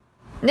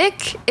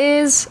Nick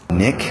is...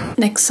 Nick?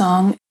 Nick's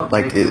song.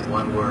 Like,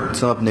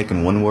 sum up Nick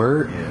in one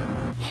word?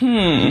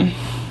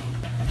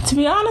 To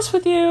be honest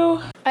with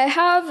you, I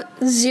have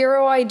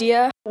zero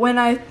idea. when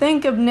I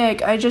think of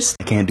Nick, I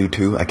can't do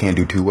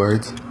two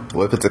words.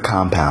 What if it's a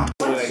compound?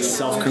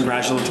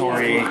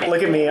 Self-congratulatory.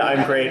 Look at me,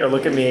 I'm great, or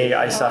look at me,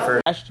 I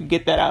suffered. I should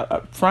get that out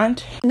up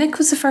front. Nick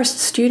was the first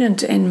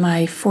student in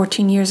my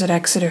 14 years at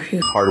Exeter who...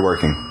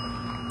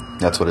 Hardworking.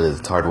 That's what it is.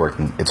 It's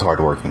hardworking. It's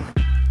hardworking.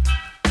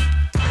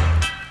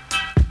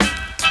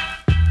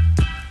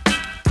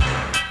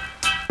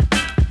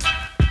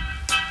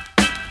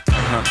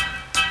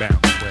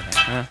 Bounce with it,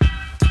 huh?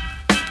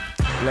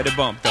 Let it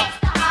bump though.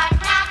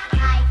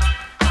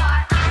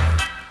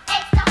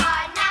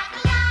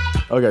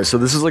 Okay, so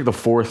this is like the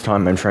fourth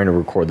time I'm trying to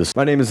record this.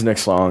 My name is Nick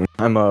Song.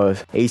 I'm a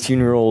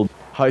 18-year-old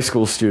high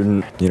school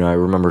student. I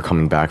remember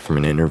coming back from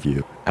an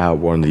interview at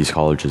one of these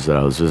colleges that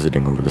I was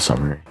visiting over the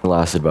summer. It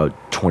lasted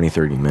about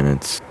 20-30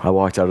 minutes. I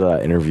walked out of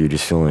that interview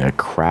just feeling like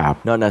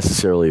crap. Not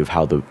necessarily of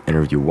how the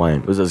interview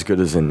went. It was as good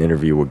as an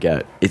interview would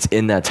get. It's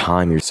in that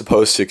time you're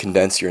supposed to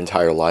condense your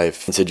entire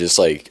life into just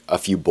like a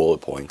few bullet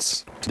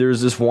points.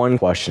 There's this one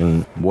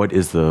question: what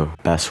is the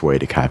best way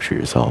to capture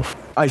yourself?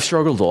 I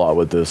struggled a lot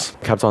with this.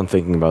 Kept on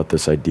thinking about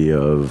this idea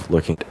of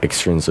looking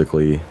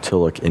extrinsically to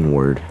look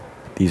inward.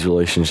 These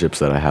relationships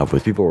that I have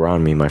with people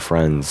around me, my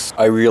friends,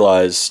 I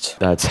realized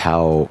that's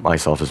how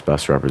myself is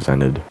best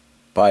represented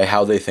by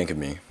how they think of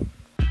me.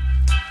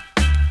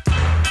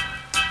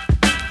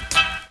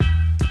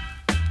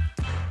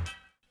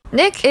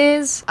 Nick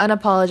is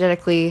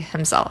unapologetically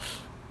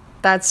himself.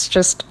 That's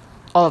just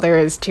all there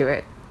is to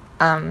it.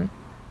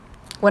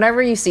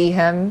 Whenever you see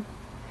him,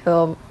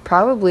 he'll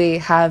probably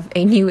have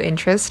a new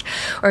interest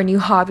or a new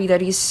hobby that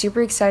he's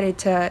super excited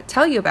to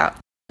tell you about.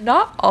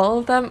 Not all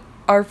of them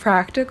are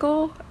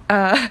practical.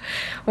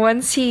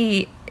 Once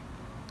he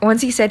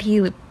said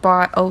he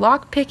bought a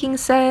lock-picking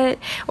set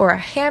or a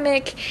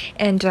hammock,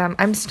 and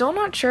I'm still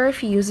not sure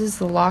if he uses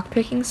the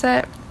lock-picking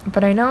set,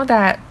 but I know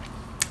that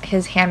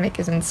his hammock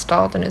is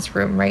installed in his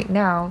room right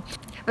now.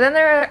 But then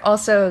there are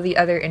also the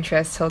other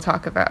interests he'll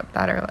talk about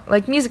that are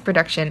like music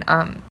production,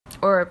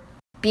 or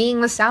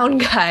being the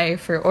sound guy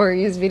for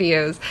Ori's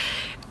videos.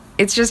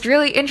 It's just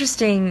really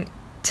interesting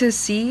to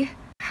see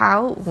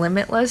how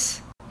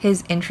limitless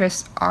his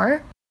interests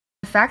are.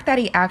 The fact that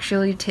he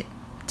actually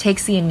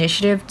takes the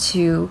initiative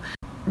to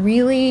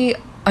really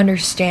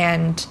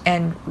understand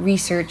and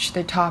research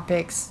the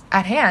topics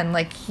at hand.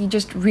 Like, he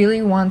just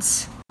really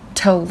wants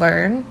to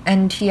learn,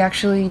 and he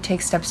actually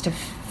takes steps to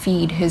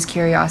feed his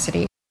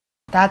curiosity.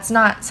 That's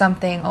not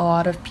something a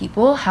lot of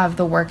people have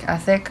the work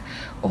ethic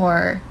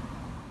or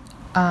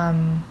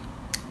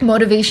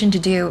motivation to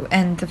do,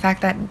 and the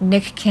fact that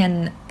Nick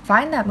can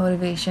find that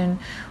motivation,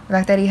 the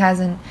fact that he has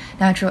a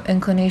natural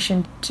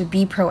inclination to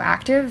be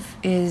proactive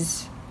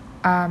is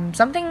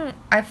something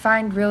I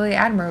find really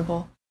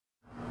admirable.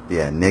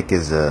 Yeah, Nick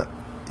is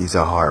he's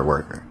a hard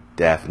worker.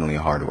 Definitely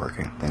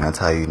hardworking. And that's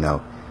how you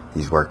know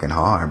he's working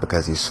hard,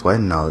 because he's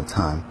sweating all the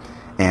time.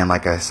 And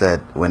like I said,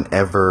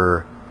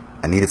 whenever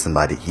I needed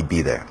somebody, he'd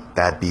be there.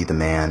 That'd be the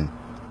man,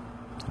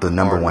 the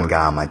number one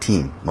guy on my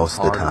team most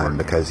of the time,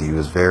 because he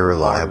was very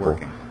reliable.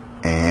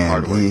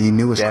 And he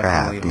knew his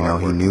craft.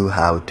 He knew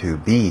how to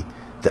be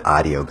the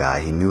audio guy.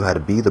 He knew how to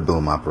be the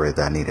boom operator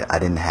that I needed. I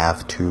didn't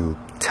have to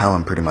tell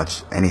him pretty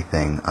much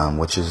anything,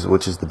 which is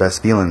the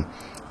best feeling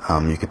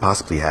you could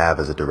possibly have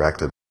as a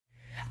director.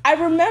 I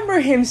remember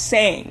him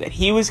saying that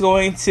he was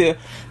going to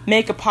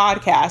make a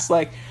podcast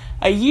like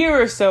a year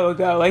or so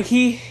ago. Like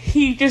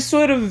he just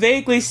sort of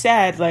vaguely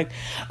said like,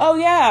 oh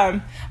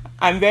yeah,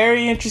 I'm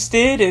very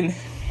interested in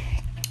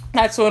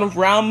that sort of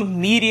realm of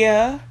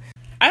media.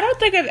 I don't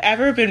think I've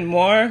ever been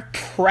more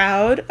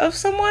proud of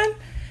someone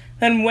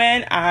than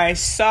when I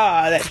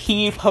saw that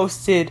he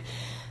posted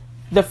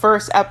the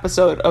first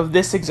episode of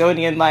This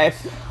Exonian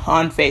Life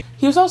on Facebook.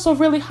 He was also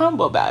really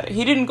humble about it.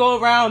 He didn't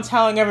go around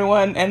telling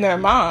everyone and their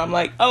mom,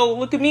 like, oh,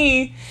 look at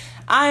me,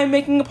 I'm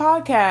making a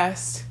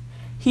podcast.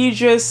 He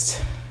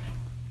just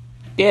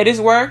did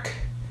his work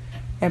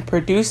and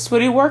produced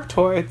what he worked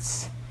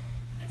towards.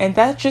 And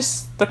that's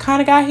just the kind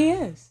of guy he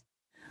is.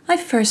 I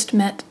first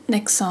met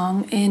Nick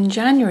Song in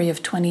January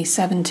of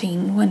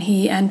 2017 when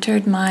he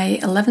entered my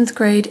 11th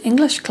grade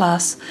English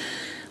class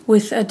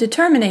with a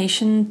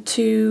determination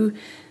to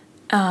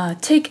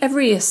take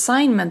every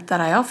assignment that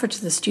I offered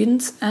to the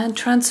students and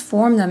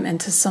transform them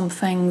into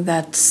something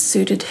that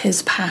suited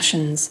his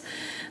passions.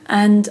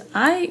 And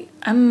I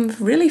am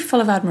really full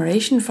of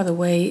admiration for the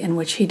way in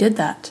which he did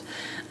that.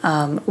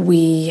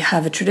 We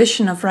have a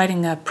tradition of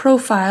writing a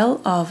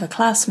profile of a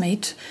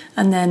classmate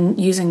and then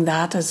using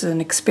that as an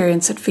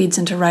experience that feeds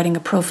into writing a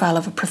profile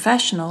of a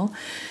professional.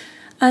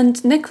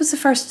 And Nick was the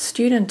first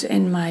student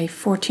in my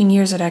 14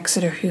 years at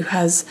Exeter who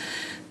has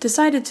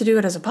decided to do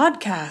it as a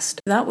podcast.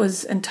 That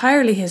was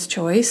entirely his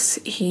choice.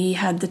 He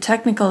had the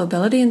technical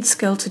ability and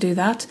skill to do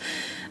that.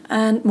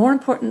 And more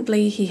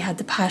importantly, he had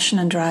the passion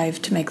and drive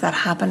to make that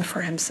happen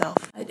for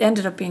himself. It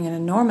ended up being an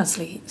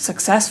enormously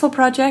successful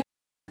project.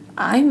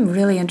 I'm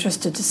really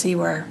interested to see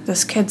where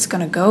this kid's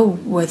going to go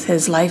with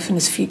his life and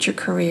his future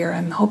career.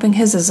 I'm hoping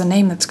his is a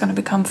name that's going to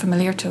become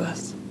familiar to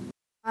us.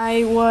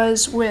 I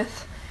was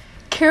with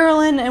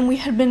Carolyn, and we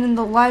had been in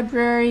the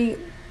library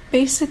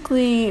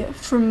basically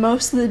for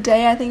most of the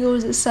day. I think it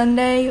was a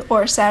Sunday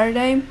or a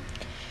Saturday.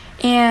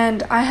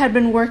 And I had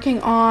been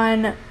working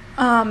on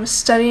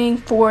studying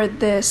for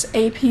this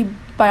AP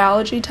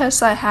biology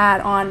test I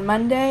had on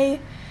Monday,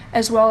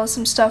 as well as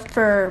some stuff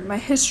for my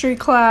history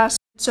class.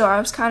 So I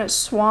was kind of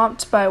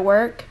swamped by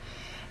work.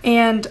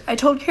 And I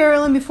told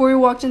Carolyn before we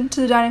walked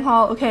into the dining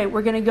hall, okay,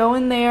 we're going to go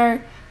in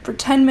there for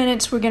 10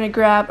 minutes. We're going to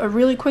grab a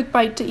really quick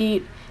bite to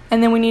eat,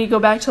 and then we need to go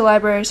back to the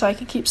library so I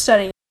can keep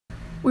studying.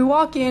 We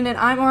walk in, and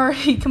I'm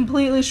already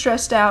completely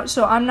stressed out,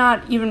 so I'm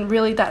not even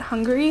really that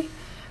hungry.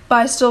 But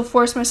I still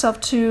force myself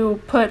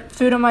to put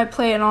food on my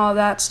plate and all of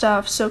that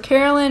stuff. So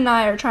Carolyn and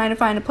I are trying to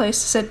find a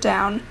place to sit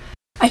down.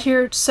 I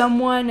hear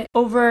someone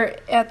over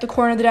at the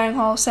corner of the dining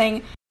hall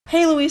saying,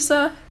 "Hey,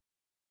 Louisa."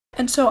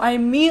 And so I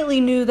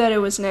immediately knew that it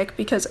was Nick,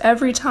 because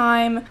every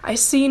time I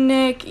see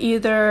Nick,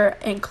 either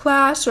in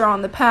class or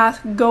on the path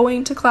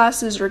going to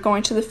classes or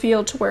going to the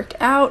field to work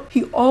out,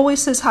 he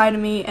always says hi to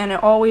me, and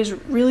it always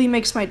really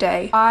makes my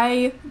day.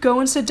 I go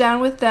and sit down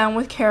with them,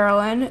 with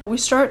Carolyn. We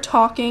start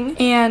talking,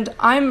 and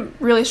I'm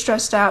really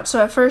stressed out.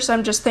 So at first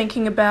I'm just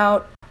thinking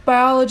about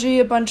biology,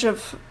 a bunch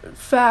of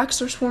facts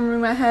are swarming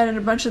in my head, and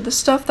a bunch of the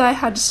stuff that I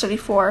had to study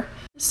for.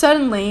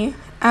 Suddenly,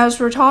 as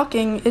we're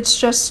talking, it's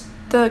just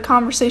the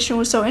conversation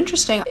was so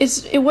interesting.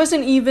 It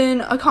wasn't even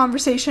a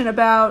conversation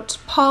about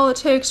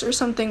politics or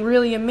something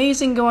really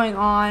amazing going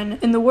on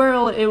in the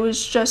world. It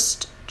was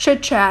just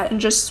chit-chat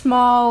and just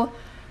small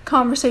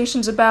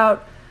conversations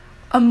about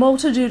a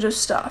multitude of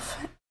stuff.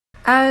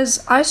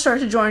 As I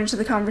start to join into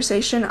the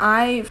conversation,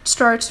 I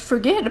start to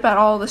forget about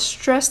all the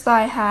stress that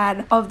I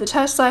had of the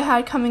tests I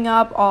had coming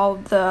up, all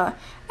the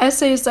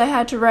essays I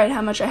had to write,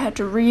 how much I had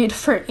to read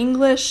for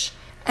English,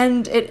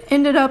 and it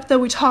ended up that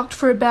we talked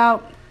for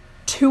about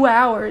 2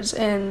 hours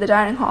in the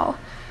dining hall.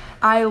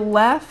 I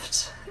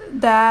left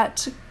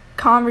that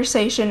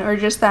conversation, or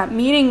just that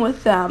meeting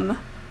with them,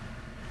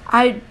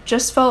 I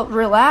just felt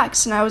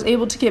relaxed, and I was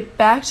able to get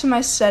back to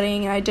my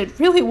studying, and I did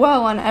really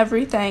well on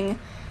everything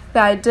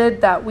that I did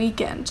that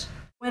weekend.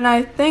 When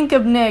I think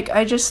of Nick,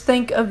 I just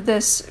think of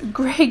this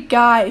great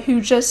guy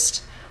who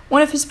just,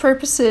 one of his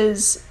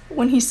purposes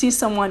when he sees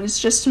someone is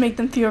just to make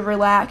them feel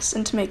relaxed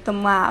and to make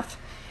them laugh.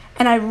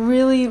 And I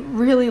really,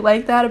 really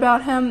like that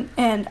about him,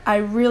 and I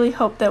really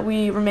hope that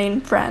we remain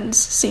friends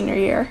senior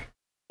year.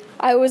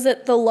 I was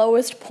at the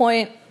lowest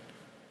point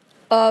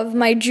of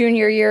my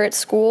junior year at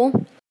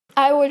school.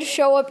 I would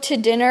show up to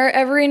dinner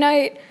every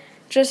night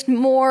just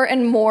more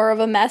and more of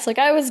a mess. Like,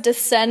 I was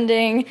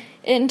descending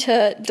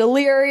into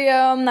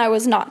delirium. I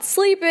was not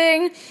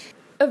sleeping.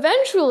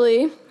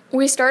 Eventually,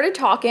 we started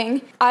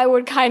talking. I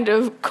would kind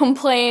of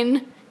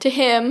complain to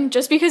him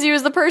just because he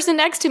was the person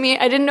next to me.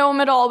 I didn't know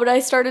him at all, but I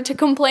started to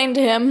complain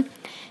to him,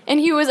 and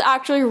he was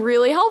actually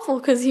really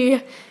helpful because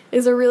he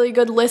is a really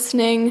good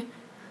listening,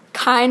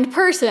 kind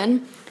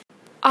person.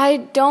 I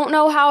don't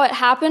know how it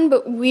happened,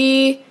 but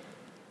we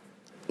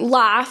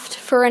laughed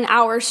for an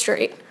hour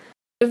straight.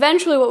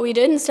 Eventually what we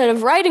did, instead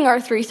of writing our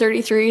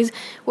 333s,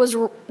 was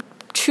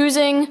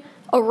choosing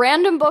a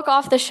random book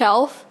off the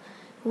shelf,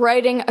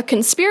 writing a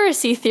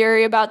conspiracy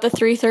theory about the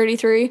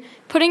 333,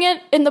 putting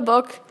it in the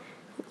book,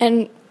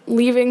 and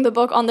leaving the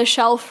book on the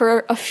shelf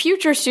for a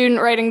future student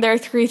writing their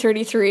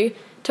 333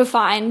 to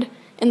find,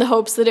 in the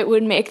hopes that it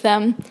would make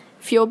them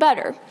feel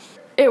better.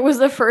 It was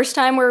the first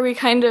time where we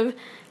kind of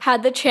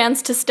had the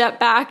chance to step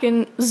back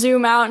and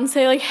zoom out and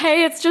say, like,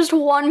 hey, it's just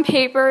one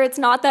paper, it's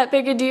not that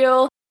big a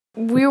deal.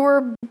 We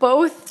were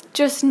both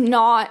just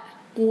not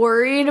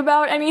worried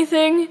about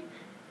anything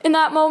in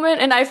that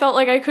moment, and I felt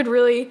like I could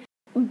really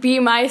be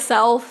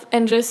myself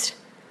and just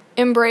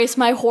embrace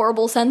my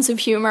horrible sense of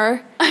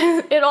humor.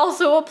 It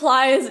also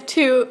applies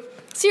to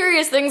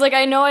serious things. Like,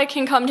 I know I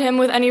can come to him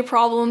with any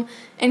problem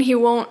and he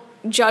won't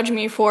judge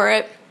me for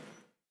it.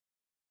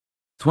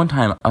 So one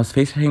time, I was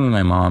FaceTiming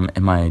my mom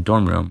in my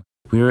dorm room.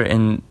 We were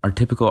in our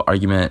typical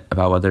argument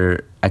about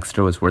whether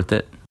Exeter was worth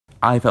it.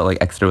 I felt like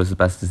Exeter was the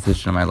best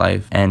decision of my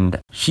life, and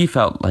she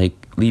felt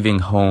like leaving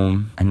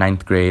home in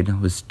 9th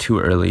grade was too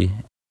early.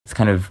 It's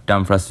kind of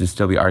dumb for us to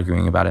still be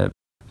arguing about it.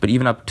 But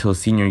even up till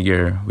senior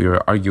year, we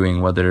were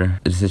arguing whether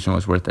the decision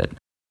was worth it.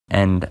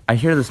 And I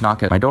hear this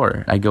knock at my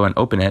door. I go and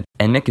open it,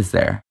 and Nick is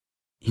there.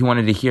 He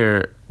wanted to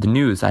hear the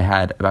news I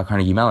had about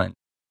Carnegie Mellon.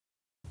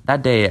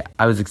 That day,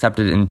 I was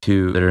accepted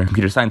into their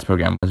computer science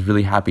program. I was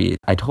really happy.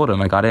 I told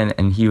him I got in,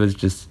 and he was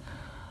just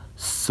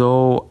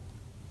so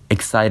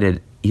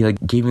excited. He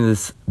gave me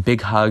this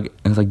big hug,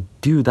 and was like,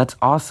 dude, that's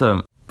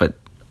awesome, but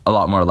a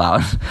lot more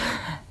loud.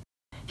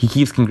 He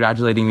keeps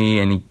congratulating me,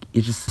 and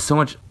he's just so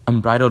much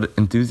unbridled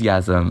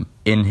enthusiasm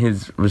in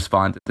his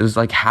response. It was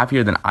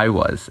happier than I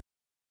was.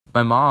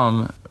 My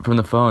mom, from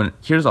the phone,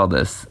 hears all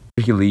this.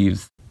 He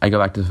leaves. I go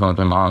back to the phone with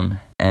my mom,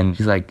 and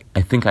she's like,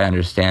 I think I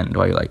understand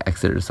why you like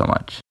Exeter so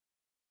much.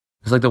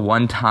 It was the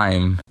one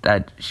time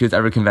that she was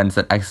ever convinced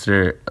that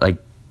Exeter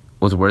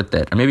was worth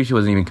it. Or maybe she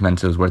wasn't even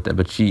convinced it was worth it,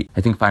 but she,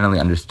 I think, finally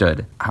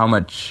understood how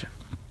much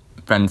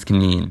friends can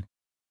mean.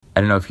 I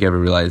don't know if he ever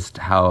realized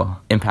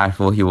how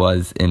impactful he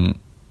was in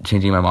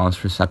changing my mom's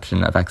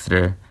perception of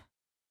Exeter.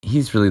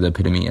 He's really the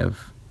epitome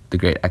of the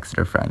great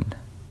Exeter friend.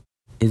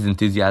 His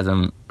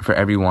enthusiasm for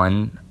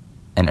everyone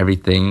and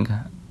everything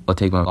will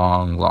take him a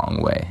long,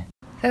 long way.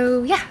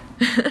 So, yeah.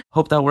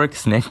 Hope that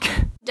works, Nick.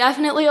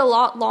 Definitely a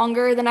lot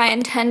longer than I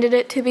intended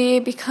it to be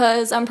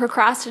because I'm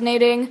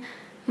procrastinating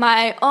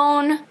my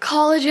own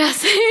college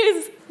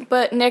essays.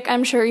 But Nick,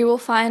 I'm sure you will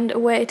find a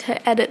way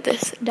to edit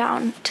this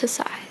down to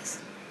size.